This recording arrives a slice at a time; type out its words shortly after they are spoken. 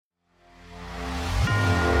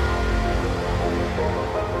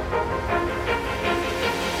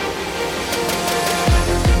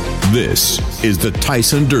This is the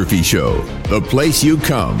Tyson Durfee Show, the place you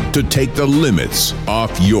come to take the limits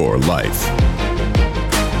off your life.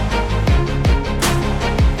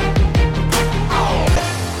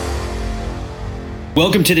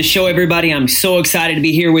 Welcome to the show, everybody. I'm so excited to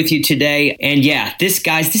be here with you today. And yeah, this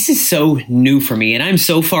is so new for me. And I'm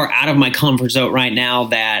so far out of my comfort zone right now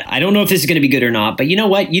that I don't know if this is going to be good or not. But you know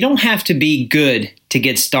what? You don't have to be good to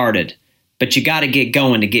get started, but you got to get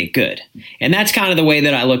going to get good. And that's kind of the way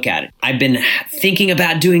that I look at it. I've been thinking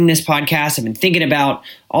about doing this podcast. I've been thinking about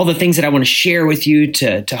all the things that I want to share with you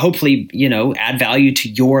to hopefully, add value to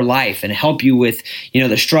your life and help you with,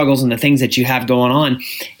 the struggles and the things that you have going on.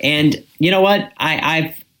 And you know what?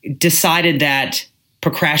 I've decided that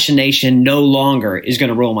procrastination no longer is going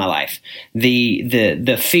to rule my life.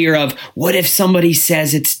 The fear of what if somebody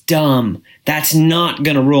says it's dumb, that's not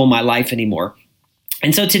going to rule my life anymore.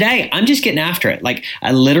 And so today I'm just getting after it. Like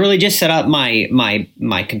I literally just set up my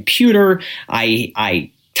computer.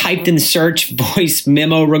 I typed in search voice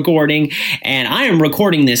memo recording, and I am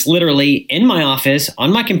recording this literally in my office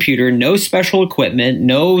on my computer. No special equipment,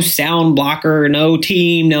 no sound blocker, no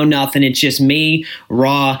team, no nothing. It's just me,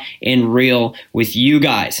 raw and real with you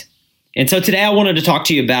guys. And so today I wanted to talk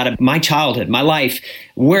to you about my childhood, my life,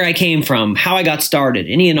 where I came from, how I got started,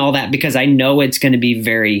 any and all that, because I know it's going to be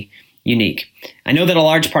very unique. I know that a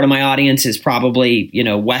large part of my audience is probably,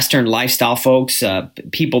 Western lifestyle folks,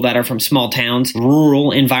 people that are from small towns,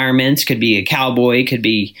 rural environments, could be a cowboy, could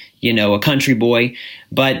be, a country boy.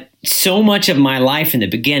 But so much of my life in the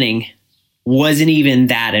beginning wasn't even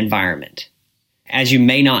that environment. As you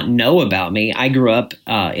may not know about me, I grew up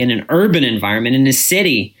in an urban environment in a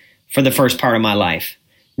city for the first part of my life.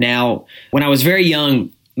 Now, when I was very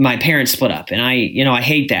young, my parents split up, and I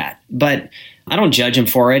hate that. But I don't judge them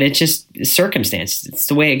for it. It's just circumstance. It's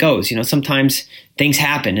the way it goes. Sometimes things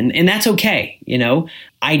happen, and that's okay.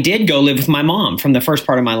 I did go live with my mom from the first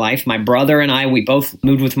part of my life. My brother and I, we both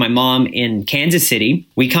moved with my mom in Kansas City.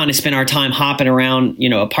 We kind of spent our time hopping around,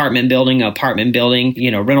 apartment building,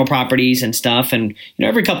 rental properties and stuff. And,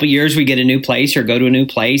 every couple of years we get a new place or go to a new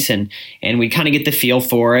place, and we kind of get the feel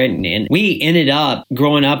for it. And we ended up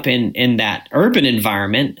growing up in that urban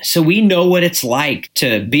environment. So we know what it's like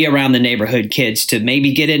to be around the neighborhood kids, to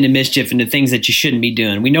maybe get into mischief and the things that you shouldn't be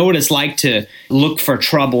doing. We know what it's like to look for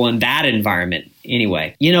trouble in that environment.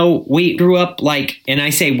 Anyway, we grew up and I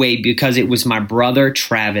say we because it was my brother,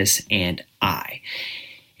 Travis, and I.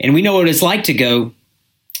 And we know what it's like to go,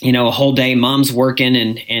 a whole day, mom's working,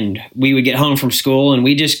 and we would get home from school and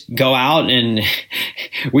we just go out and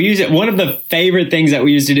we use it. One of the favorite things that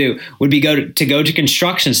we used to do would be go to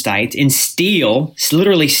construction sites and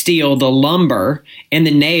literally steal the lumber and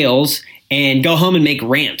the nails and go home and make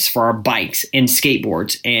ramps for our bikes and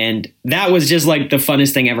skateboards. And that was just like the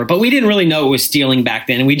funnest thing ever. But we didn't really know it was stealing back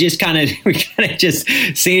then. And we kind of just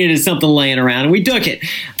seen it as something laying around, and we took it.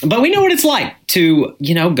 But we know what it's like to,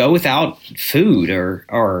 go without food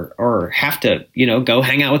or have to, go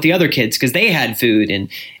hang out with the other kids because they had food.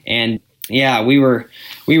 And yeah, we were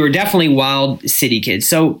definitely wild city kids.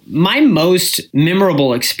 So my most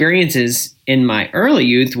memorable experiences in my early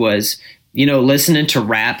youth was, listening to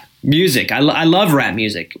rap music. I love rap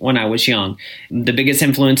music when I was young. The biggest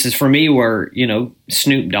influences for me were,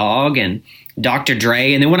 Snoop Dogg and Dr.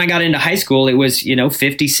 Dre. And then when I got into high school, it was,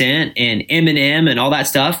 50 Cent and Eminem and all that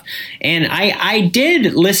stuff. And I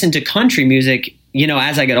did listen to country music,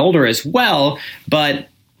 as I got older as well. But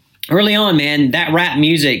early on, man, that rap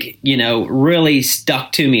music, really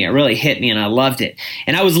stuck to me. It really hit me, and I loved it.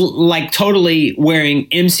 And I was totally wearing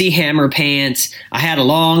MC Hammer pants. I had a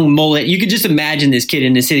long mullet. You could just imagine this kid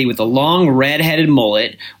in the city with a long red-headed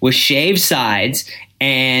mullet with shaved sides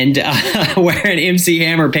and wearing MC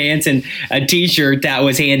Hammer pants and a T-shirt that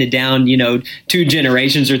was handed down, 2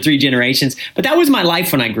 generations or 3 generations. But that was my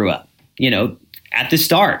life when I grew up, at the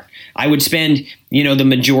start. I would spend, the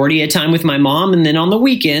majority of time with my mom, and then on the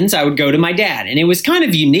weekends I would go to my dad. And it was kind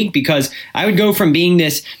of unique because I would go from being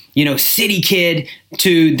this, city kid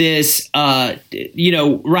to this, riding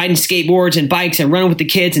skateboards and bikes and running with the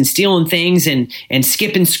kids and stealing things and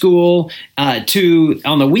skipping school, to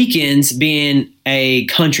on the weekends being a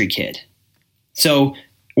country kid. So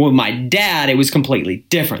with my dad, it was completely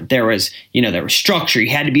different. There was structure.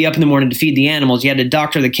 You had to be up in the morning to feed the animals. You had to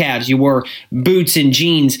doctor the calves. You wore boots and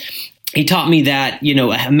jeans. He taught me that,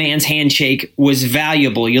 a man's handshake was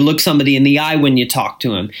valuable. You look somebody in the eye when you talk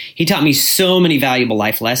to him. He taught me so many valuable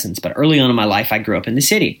life lessons. But early on in my life, I grew up in the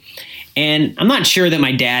city. And I'm not sure that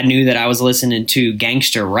my dad knew that I was listening to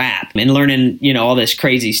gangster rap and learning, all this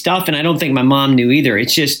crazy stuff. And I don't think my mom knew either.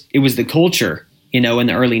 It was the culture in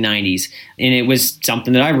the early 90s. And it was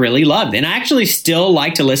something that I really loved. And I actually still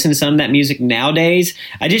like to listen to some of that music nowadays.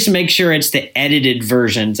 I just make sure it's the edited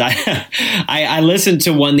versions. I listened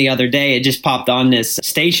to one the other day. It just popped on this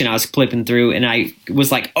station I was flipping through, and I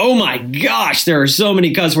was like, oh my gosh, there are so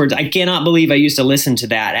many cuss words. I cannot believe I used to listen to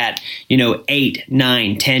that at, 8,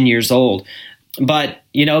 9, 10 years old. But,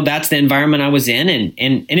 that's the environment I was in,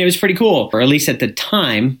 and it was pretty cool. Or at least at the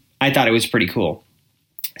time, I thought it was pretty cool.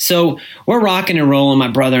 So we're rocking and rolling, my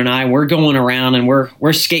brother and I. We're going around and we're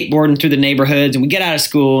skateboarding through the neighborhoods, and we get out of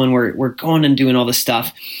school and we're going and doing all this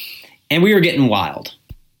stuff. And we were getting wild.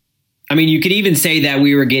 I mean, you could even say that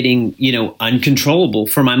we were getting, uncontrollable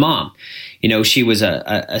for my mom. She was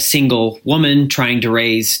a single woman trying to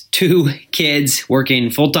raise 2 kids, working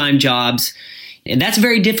full-time jobs. And that's a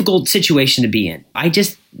very difficult situation to be in. I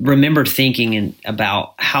just remember thinking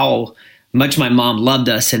about how much my mom loved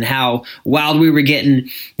us and how wild we were getting.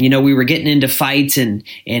 We were getting into fights and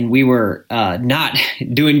we were not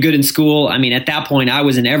doing good in school. I mean, at that point, I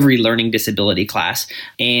was in every learning disability class.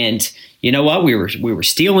 And you know what? We were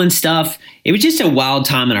stealing stuff. It was just a wild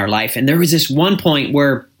time in our life. And there was this one point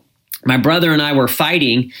where my brother and I were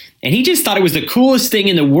fighting, and he just thought it was the coolest thing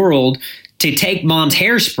in the world to take mom's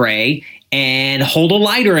hairspray and hold a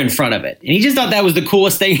lighter in front of it. And he just thought that was the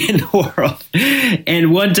coolest thing in the world.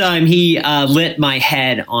 And one time he lit my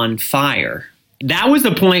head on fire. That was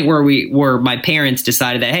the point where my parents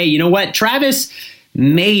decided that, hey, you know what? Travis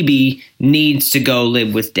maybe needs to go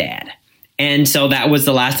live with Dad. And so that was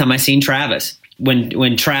the last time I seen Travis.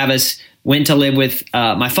 When Travis went to live with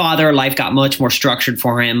my father, life got much more structured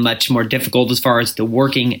for him, much more difficult as far as the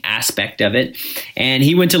working aspect of it. And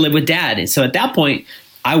he went to live with Dad. And so at that point,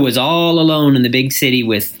 I was all alone in the big city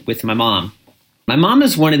with my mom. My mom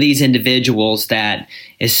is one of these individuals that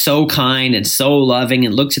is so kind and so loving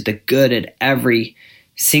and looks at the good at every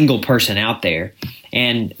single person out there.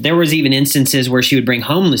 And there was even instances where she would bring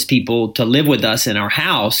homeless people to live with us in our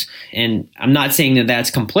house. And I'm not saying that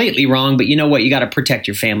that's completely wrong, but you know what? You got to protect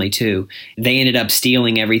your family too. They ended up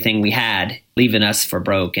stealing everything we had, leaving us for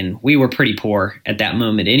broke. And we were pretty poor at that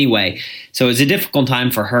moment anyway. So it was a difficult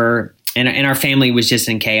time for her. And our family was just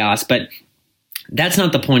in chaos. But that's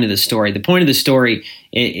not the point of the story. The point of the story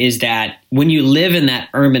is that when you live in that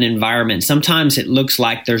urban environment, sometimes it looks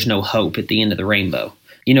like there's no hope at the end of the rainbow.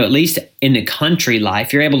 At least in the country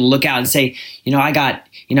life, you're able to look out and say,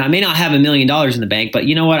 I may not have $1 million in the bank, but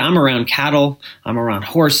you know what? I'm around cattle. I'm around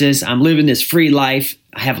horses. I'm living this free life.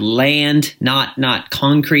 I have land, not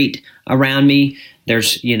concrete around me.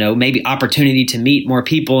 There's, maybe opportunity to meet more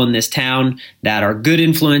people in this town that are good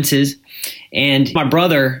influences. And my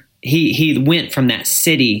brother, he went from that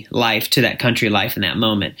city life to that country life in that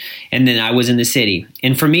moment. And then I was in the city.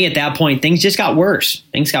 And for me at that point, things just got worse.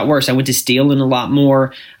 I went to stealing a lot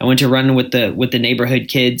more. I went to running with the neighborhood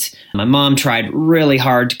kids. My mom tried really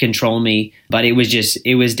hard to control me, but it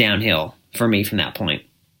was downhill for me from that point.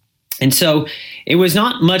 And so it was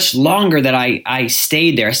not much longer that I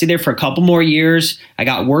stayed there. I stayed there for a couple more years. I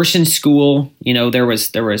got worse in school. There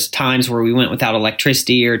was times where we went without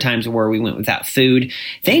electricity or times where we went without food.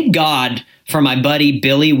 Thank God for my buddy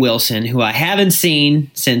Billy Wilson, who I haven't seen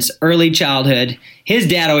since early childhood. His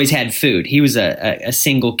dad always had food. He was a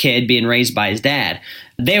single kid being raised by his dad.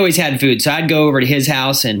 They always had food. So I'd go over to his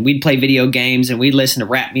house and we'd play video games and we'd listen to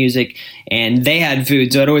rap music, and they had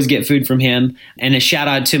food. So I'd always get food from him. And a shout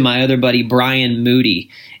out to my other buddy, Brian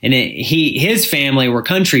Moody. And his family were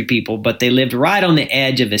country people, but they lived right on the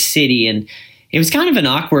edge of a city. And it was kind of an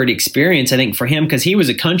awkward experience, I think, for him, because he was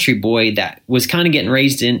a country boy that was kind of getting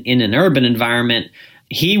raised in an urban environment.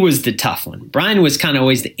 He was the tough one. Brian was kind of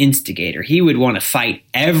always the instigator. He would want to fight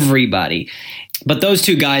everybody. But those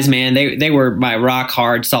two guys, man, they were my rock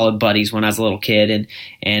hard, solid buddies when I was a little kid.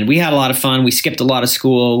 And we had a lot of fun. We skipped a lot of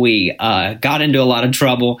school. We got into a lot of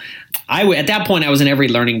trouble. At that point, I was in every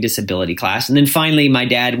learning disability class. And then finally, my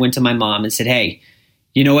dad went to my mom and said, hey,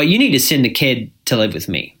 you know what? You need to send the kid to live with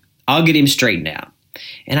me. I'll get him straightened out.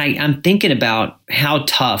 And I'm thinking about how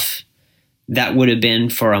tough that would have been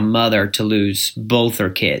for a mother to lose both her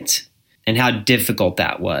kids and how difficult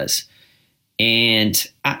that was. And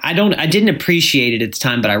I didn't appreciate it at the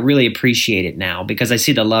time, but I really appreciate it now because I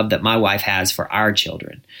see the love that my wife has for our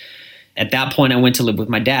children. At that point, I went to live with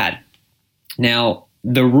my dad. Now,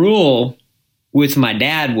 the rule with my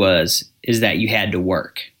dad is that you had to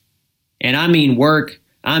work. And I mean work,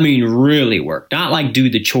 I mean really work. Not like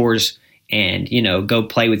do the chores and, go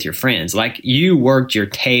play with your friends. Like you worked your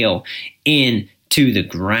tail into the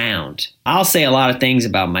ground. I'll say a lot of things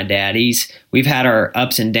about my dad. We've had our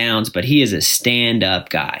ups and downs, but he is a stand-up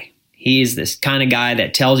guy. He is this kind of guy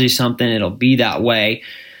that tells you something, it'll be that way.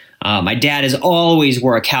 My dad has always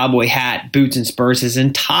wore a cowboy hat, boots, and spurs his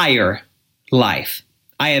entire life.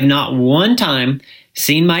 I have not one time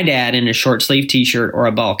seen my dad in a short sleeve t-shirt or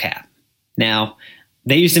a ball cap. Now,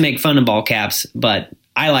 they used to make fun of ball caps, but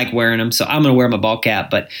I like wearing them, so I'm going to wear my ball cap.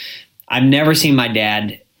 But I've never seen my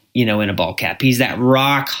dad, in a ball cap. He's that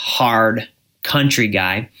rock hard country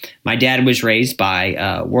guy. My dad was raised by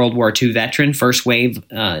a World War II veteran, first wave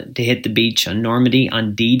to hit the beach on Normandy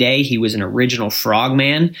on D-Day. He was an original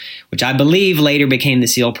frogman, which I believe later became the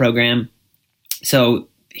SEAL program. So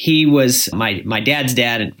he was my dad's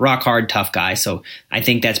dad, and rock hard, tough guy. So I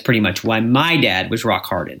think that's pretty much why my dad was rock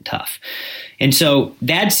hard and tough. And so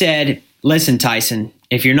Dad said, listen, Tyson,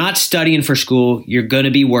 if you're not studying for school, you're going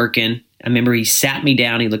to be working. I remember he sat me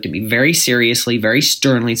down. He looked at me very seriously, very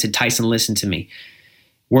sternly, and said, Tyson, listen to me.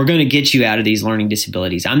 We're going to get you out of these learning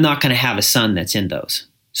disabilities. I'm not going to have a son that's in those.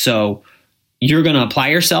 So you're going to apply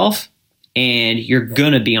yourself, and you're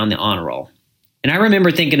going to be on the honor roll. And I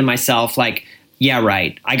remember thinking to myself, like, yeah,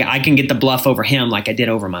 right. I can get the bluff over him like I did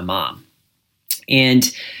over my mom. And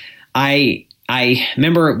I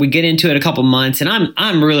remember we get into it a couple months, and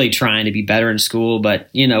I'm really trying to be better in school, but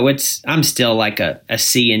I'm still like a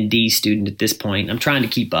C and D student at this point. I'm trying to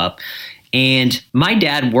keep up. And my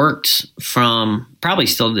dad worked from, probably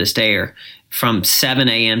still to this day, from 7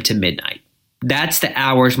 a.m. to midnight. That's the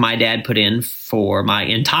hours my dad put in for my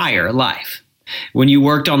entire life. When you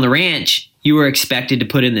worked on the ranch, you were expected to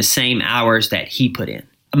put in the same hours that he put in.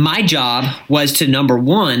 My job was to, number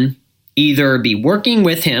one, either be working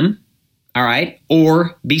with him, all right,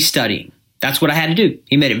 or be studying. That's what I had to do.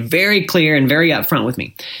 He made it very clear and very upfront with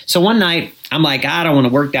me. So one night, I'm like, I don't want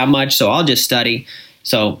to work that much, so I'll just study.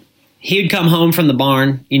 So he'd come home from the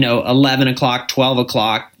barn, 11 o'clock, 12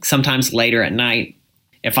 o'clock, sometimes later at night.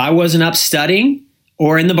 If I wasn't up studying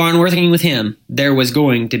or in the barn working with him, there was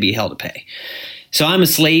going to be hell to pay. So I'm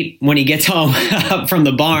asleep. When he gets home from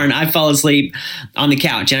the barn, I fall asleep on the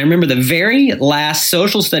couch. And I remember the very last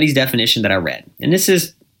social studies definition that I read. And this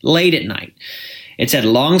is late at night. It said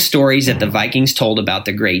long stories that the Vikings told about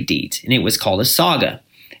their great deeds. And it was called a saga.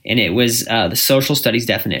 And it was the social studies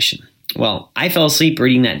definition. Well, I fell asleep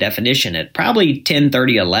reading that definition at probably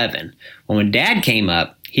 10:30, 11. When Dad came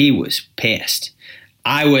up, he was pissed.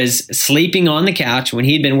 I was sleeping on the couch when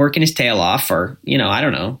he'd been working his tail off for,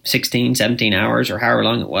 16, 17 hours or however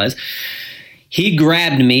long it was. He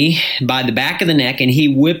grabbed me by the back of the neck and he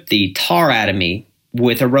whipped the tar out of me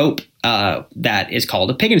with a rope that is called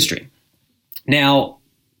a piggin string. Now,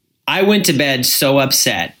 I went to bed so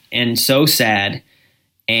upset and so sad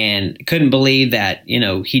and couldn't believe that,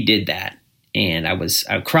 he did that. And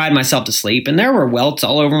I cried myself to sleep, and there were welts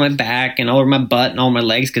all over my back and all over my butt and all my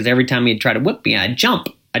legs because every time he'd try to whip me, I'd jump.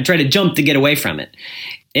 I'd try to jump to get away from it.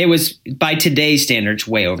 It was, by today's standards,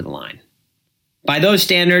 way over the line. By those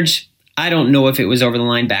standards, I don't know if it was over the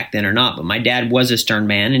line back then or not, but my dad was a stern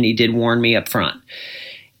man, and he did warn me up front.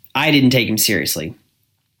 I didn't take him seriously.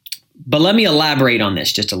 But let me elaborate on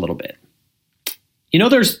this just a little bit.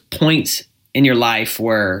 There's points in your life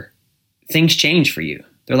where things change for you.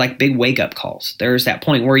 They're like big wake-up calls. There's that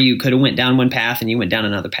point where you could have went down one path and you went down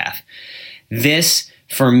another path. This,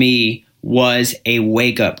 for me, was a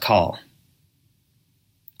wake-up call.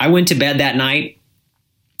 I went to bed that night.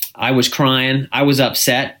 I was crying. I was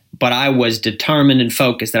upset, but I was determined and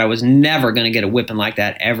focused that I was never going to get a whipping like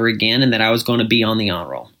that ever again and that I was going to be on the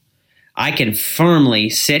honor roll. I can firmly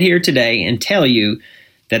sit here today and tell you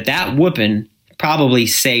that whooping probably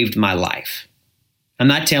saved my life. I'm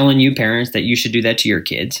not telling you parents that you should do that to your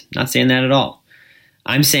kids. Not saying that at all.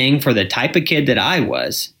 I'm saying for the type of kid that I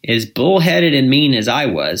was, as bullheaded and mean as I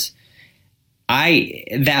was,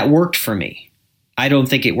 that worked for me. I don't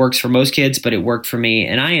think it works for most kids, but it worked for me.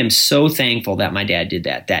 And I am so thankful that my dad did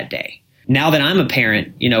that day. Now that I'm a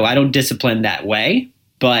parent, I don't discipline that way,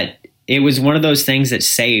 but it was one of those things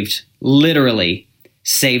that literally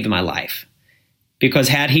saved my life. Because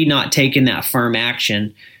had he not taken that firm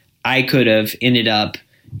action, I could have ended up,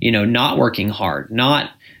 not working hard,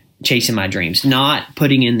 not chasing my dreams, not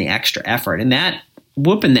putting in the extra effort. And that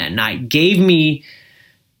whooping that night gave me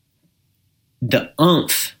the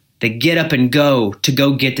oomph, the get up and go to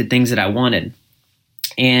go get the things that I wanted.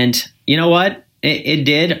 And you know what? It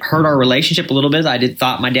did hurt our relationship a little bit. I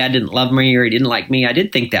thought my dad didn't love me or he didn't like me. I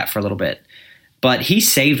did think that for a little bit. But he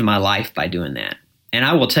saved my life by doing that. And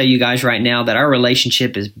I will tell you guys right now that our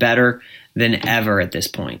relationship is better than ever at this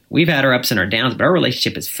point. We've had our ups and our downs, but our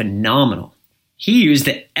relationship is phenomenal. He used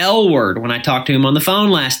the L word when I talked to him on the phone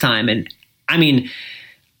last time. And I mean,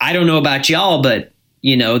 I don't know about y'all, but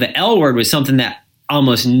the L word was something that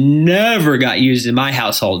almost never got used in my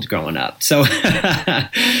household growing up. So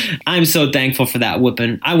I I'm so thankful for that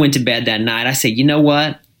whooping. I went to bed that night. I said, you know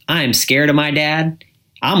what? I am scared of my dad.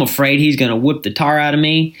 I'm afraid he's going to whip the tar out of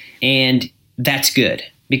me. And that's good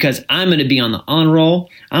because I'm going to be on the honor roll.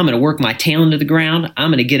 I'm going to work my tail into the ground.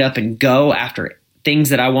 I'm going to get up and go after things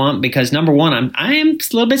that I want because number one, I am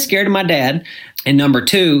a little bit scared of my dad. And number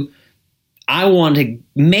two, I want to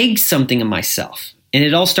make something of myself. And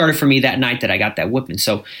it all started for me that night that I got that whooping.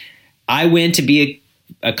 So I went to be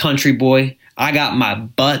a country boy. I got my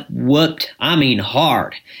butt whooped. I mean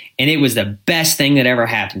hard. And it was the best thing that ever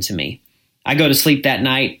happened to me. I go to sleep that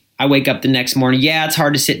night. I wake up the next morning. Yeah, it's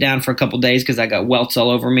hard to sit down for a couple days because I got welts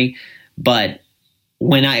all over me. But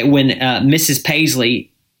when Mrs.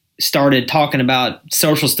 Paisley started talking about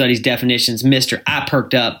social studies definitions, I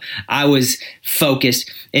perked up. I was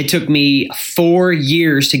focused. It took me 4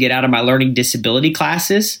 years to get out of my learning disability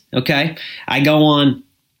classes. Okay. I go on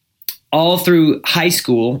all through high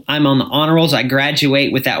school. I'm on the honor rolls. I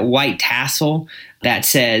graduate with that white tassel that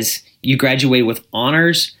says you graduate with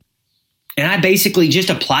honors. And I basically just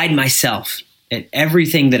applied myself at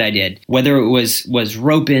everything that I did, whether it was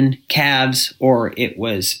roping calves or it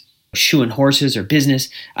was shoeing horses or business.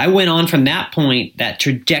 I went on from that point, that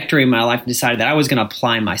trajectory in my life, and decided that I was going to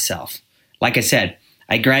apply myself. Like I said,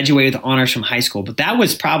 I graduated with honors from high school, but that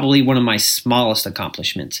was probably one of my smallest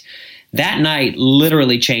accomplishments. That night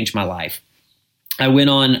literally changed my life. I went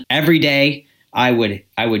on every day. I would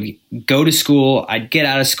go to school. I'd get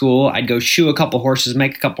out of school. I'd go shoe a couple horses,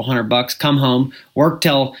 make a couple $100, come home, work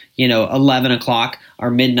till 11 o'clock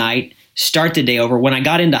or midnight, start the day over. When I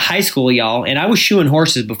got into high school, y'all, and I was shoeing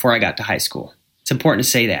horses before I got to high school. It's important to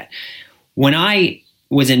say that. When I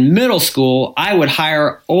was in middle school, I would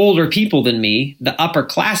hire older people than me, the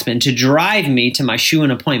upperclassmen, to drive me to my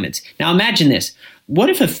shoeing appointments. Now imagine this. What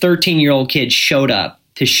if a 13-year-old kid showed up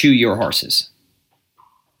to shoe your horses?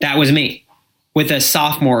 That was me, with a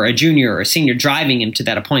sophomore, a junior, or a senior driving him to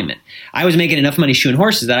that appointment. I was making enough money shoeing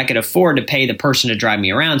horses that I could afford to pay the person to drive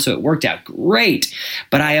me around, so it worked out great.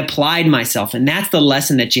 But I applied myself, and that's the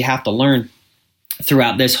lesson that you have to learn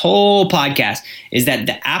throughout this whole podcast, is that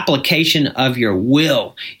the application of your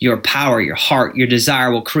will, your power, your heart, your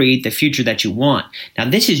desire will create the future that you want. Now,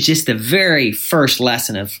 this is just the very first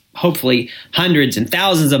lesson of hopefully hundreds and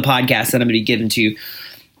thousands of podcasts that I'm going to be giving to you.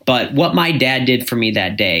 But what my dad did for me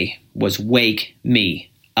that day was wake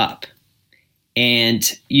me up. And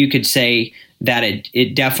you could say that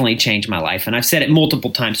it definitely changed my life. And I've said it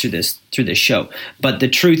multiple times through this show. But the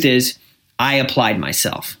truth is, I applied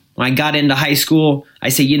myself. When I got into high school, I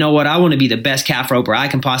said, you know what? I want to be the best calf roper I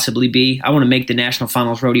can possibly be. I want to make the National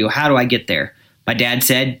Finals Rodeo. How do I get there? My dad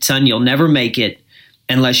said, son, you'll never make it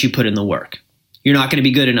unless you put in the work. You're not going to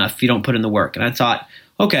be good enough if you don't put in the work. And I thought,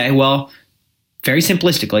 okay, well, very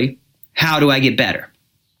simplistically, how do I get better?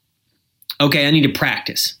 Okay, I need to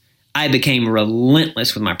practice. I became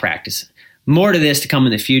relentless with my practice. More to this to come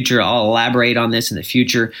in the future. I'll elaborate on this in the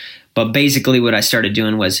future. But basically what I started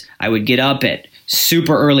doing was I would get up at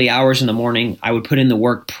super early hours in the morning. I would put in the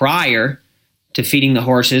work prior to feeding the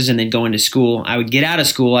horses and then going to school. I would get out of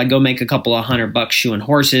school. I'd go make a couple of $100 shoeing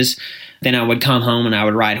horses. Then I would come home and I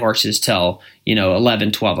would ride horses till,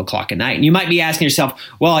 11, 12 o'clock at night. And you might be asking yourself,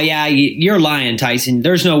 well, yeah, you're lying, Tyson.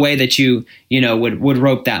 There's no way that you, would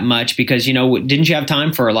rope that much because, didn't you have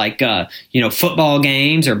time for football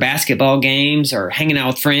games or basketball games or hanging out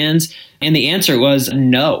with friends? And the answer was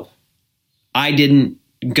no. I didn't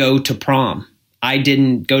go to prom. I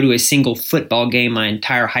didn't go to a single football game my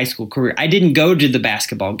entire high school career. I didn't go to the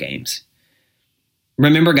basketball games.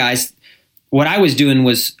 Remember, guys, what I was doing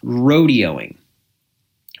was rodeoing.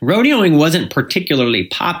 Rodeoing wasn't particularly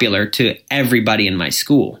popular to everybody in my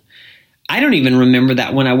school. I don't even remember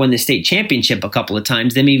that when I won the state championship a couple of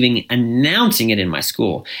times, them even announcing it in my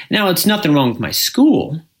school. Now, it's nothing wrong with my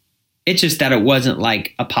school. It's just that it wasn't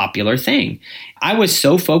like a popular thing. I was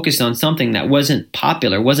so focused on something that wasn't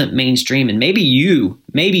popular, wasn't mainstream. And maybe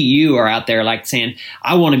you are out there like saying,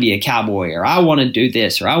 I want to be a cowboy, or I want to do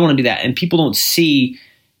this, or I want to do that. And people don't see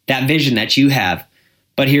that vision that you have.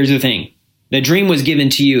 But here's the thing. The dream was given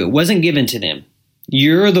to you. It wasn't given to them.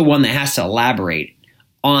 You're the one that has to elaborate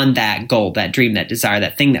on that goal, that dream, that desire,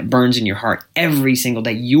 that thing that burns in your heart every single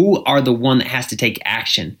day. You are the one that has to take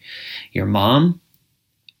action. Your mom,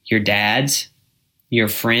 your dads, your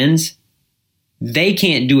friends, they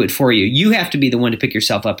can't do it for you. You have to be the one to pick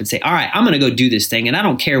yourself up and say, all right, I'm going to go do this thing. And I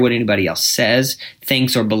don't care what anybody else says,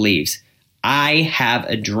 thinks, or believes. I have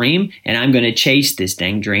a dream and I'm going to chase this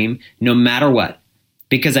dang dream no matter what,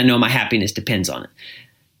 because I know my happiness depends on it.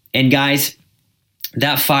 And guys,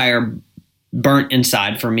 that fire burnt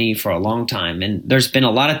inside for me for a long time. And there's been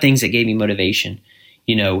a lot of things that gave me motivation.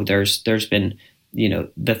 There's been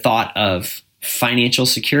the thought of financial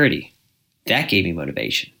security. That gave me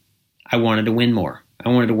motivation. I wanted to win more. I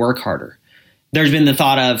wanted to work harder. There's been the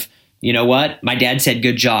thought of, you know what? My dad said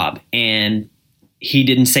good job, and he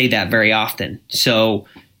didn't say that very often. So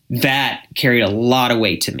that carried a lot of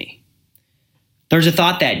weight to me. There's a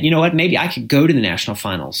thought that, you know what? Maybe I could go to the national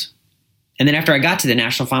finals. And then after I got to the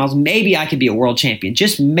national finals, maybe I could be a world champion.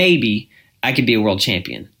 Just maybe I could be a world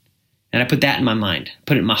champion. And I put that in my mind,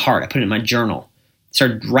 put it in my heart, I put it in my journal,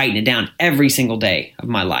 started writing it down every single day of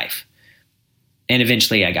my life. And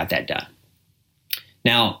eventually I got that done.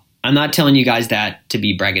 Now, I'm not telling you guys that to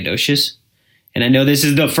be braggadocious. And I know this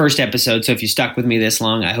is the first episode, so if you stuck with me this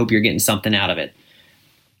long, I hope you're getting something out of it.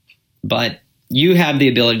 But you have the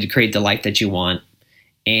ability to create the life that you want.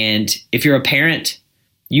 And if you're a parent,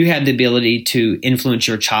 you have the ability to influence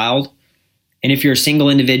your child. And if you're a single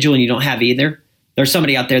individual and you don't have either, there's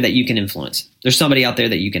somebody out there that you can influence. There's somebody out there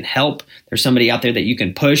that you can help. There's somebody out there that you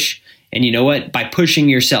can push. And you know what? By pushing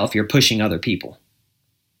yourself, you're pushing other people.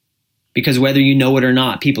 Because whether you know it or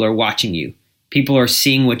not, people are watching you. People are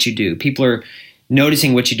seeing what you do. People are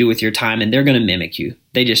noticing what you do with your time, and they're going to mimic you.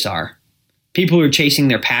 They just are. People who are chasing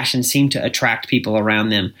their passion seem to attract people around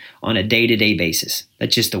them on a day-to-day basis.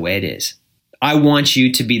 That's just the way it is. I want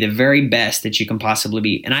you to be the very best that you can possibly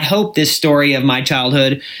be. And I hope this story of my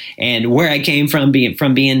childhood and where I came from being,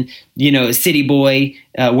 a city boy,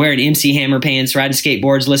 wearing MC Hammer pants, riding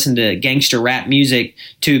skateboards, listening to gangster rap music,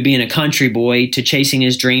 to being a country boy, to chasing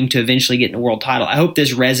his dream, to eventually getting a world title. I hope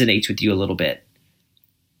this resonates with you a little bit.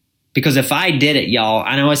 Because if I did it, y'all,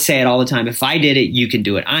 I know I say it all the time, if I did it, you can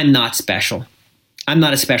do it. I'm not special. I'm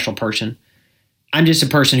not a special person. I'm just a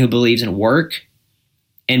person who believes in work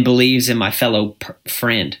and believes in my fellow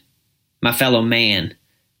friend, my fellow man,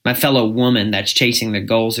 my fellow woman that's chasing their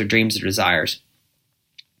goals, their dreams, their desires.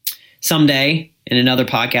 Someday, in another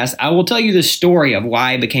podcast, I will tell you the story of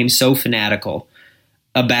why I became so fanatical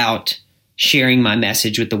about sharing my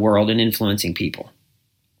message with the world and influencing people.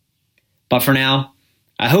 But for now,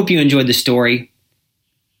 I hope you enjoyed the story.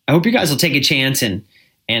 I hope you guys will take a chance and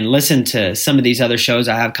listen to some of these other shows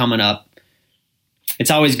I have coming up.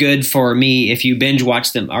 It's always good for me if you binge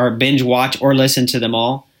watch or listen to them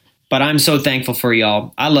all. But I'm so thankful for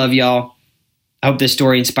y'all. I love y'all. I hope this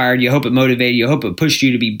story inspired you. I hope it motivated you. I hope it pushed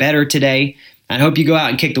you to be better today. I hope you go out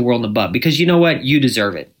and kick the world in the butt, because you know what? You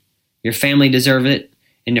deserve it. Your family deserve it.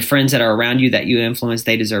 And the friends that are around you that you influence,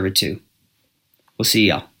 they deserve it too. We'll see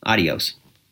y'all. Adios.